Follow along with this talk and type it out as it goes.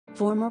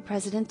Former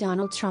President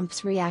Donald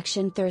Trump's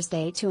reaction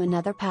Thursday to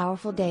another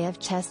powerful day of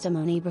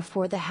testimony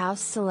before the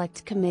House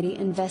Select Committee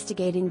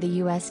investigating the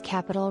U.S.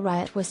 Capitol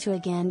riot was to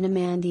again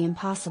demand the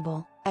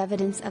impossible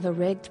evidence of a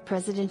rigged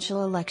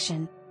presidential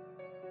election.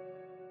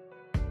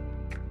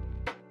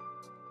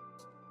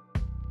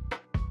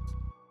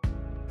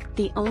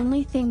 The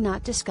only thing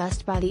not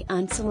discussed by the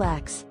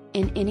Unselects,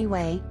 in any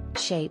way,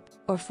 shape,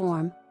 or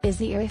form, is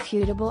the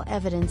irrefutable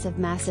evidence of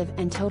massive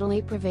and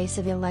totally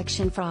pervasive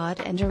election fraud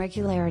and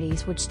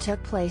irregularities which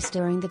took place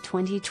during the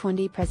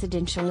 2020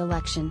 presidential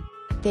election.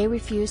 They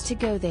refuse to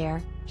go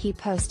there, he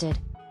posted.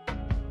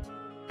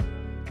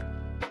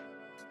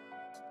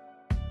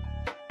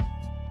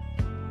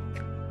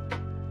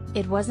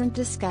 It wasn't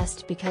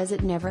discussed because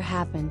it never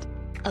happened.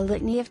 A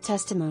litany of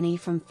testimony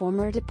from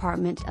former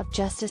Department of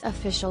Justice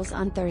officials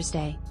on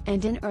Thursday,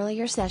 and in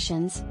earlier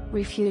sessions,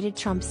 refuted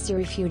Trump's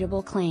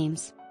irrefutable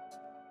claims.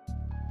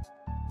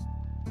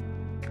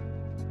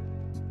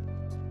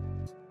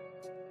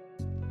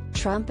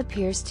 Trump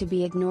appears to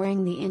be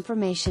ignoring the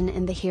information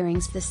in the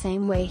hearings the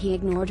same way he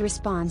ignored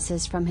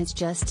responses from his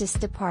Justice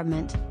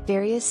Department,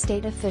 various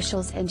state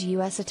officials and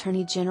U.S.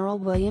 Attorney General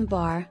William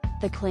Barr.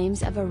 The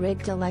claims of a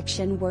rigged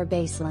election were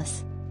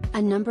baseless.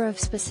 A number of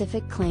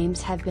specific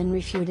claims have been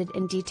refuted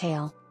in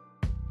detail.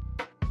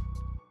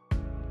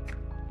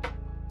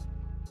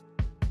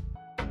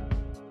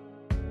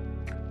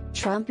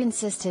 Trump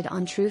insisted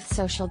on Truth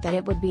Social that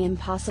it would be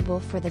impossible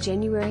for the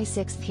January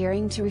 6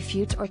 hearing to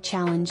refute or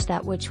challenge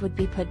that which would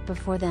be put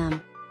before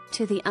them.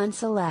 To the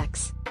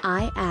Unselects,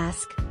 I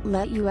ask,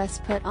 let us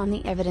put on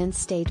the evidence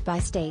state by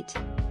state.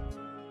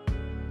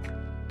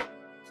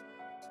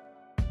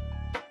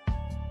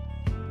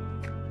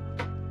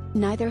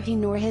 Neither he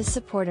nor his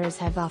supporters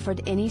have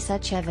offered any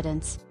such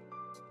evidence.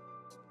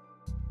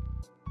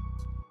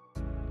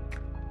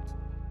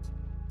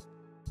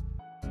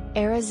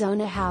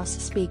 Arizona House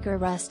Speaker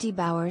Rusty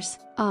Bowers,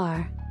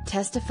 R.,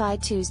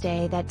 testified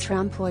Tuesday that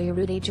Trump lawyer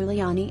Rudy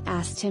Giuliani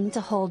asked him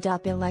to hold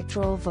up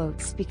electoral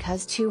votes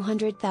because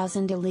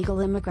 200,000 illegal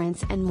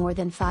immigrants and more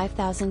than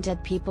 5,000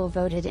 dead people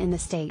voted in the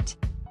state.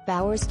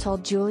 Bowers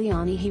told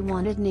Giuliani he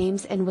wanted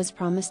names and was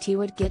promised he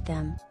would get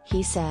them,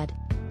 he said.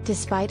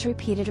 Despite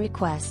repeated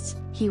requests,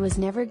 he was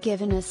never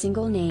given a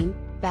single name,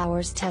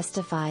 Bowers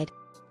testified.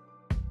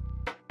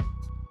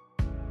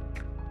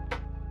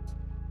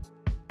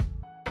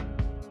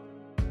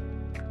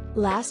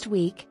 Last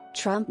week,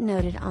 Trump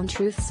noted on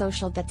Truth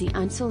Social that the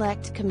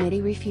Unselect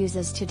Committee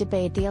refuses to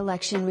debate the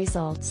election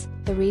results,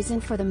 the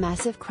reason for the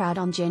massive crowd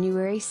on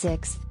January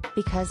 6,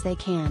 because they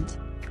can't.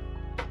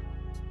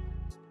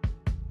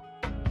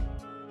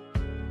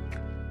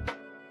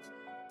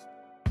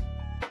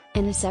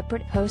 In a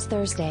separate post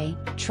Thursday,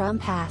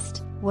 Trump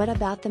asked, "What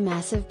about the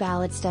massive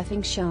ballot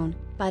stuffing shown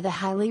by the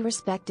highly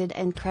respected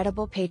and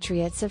credible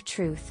patriots of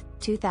truth,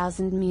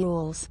 2,000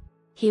 mules?"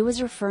 He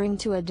was referring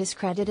to a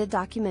discredited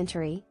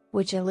documentary,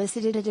 which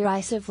elicited a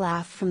derisive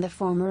laugh from the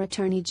former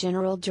Attorney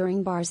General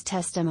during Barr's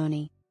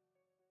testimony.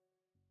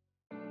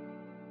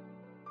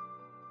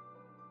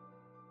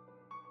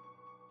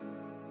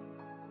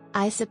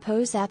 I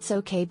suppose that's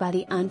okay by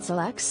the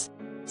Unselects?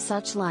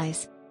 Such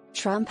lies.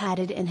 Trump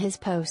added in his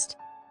post,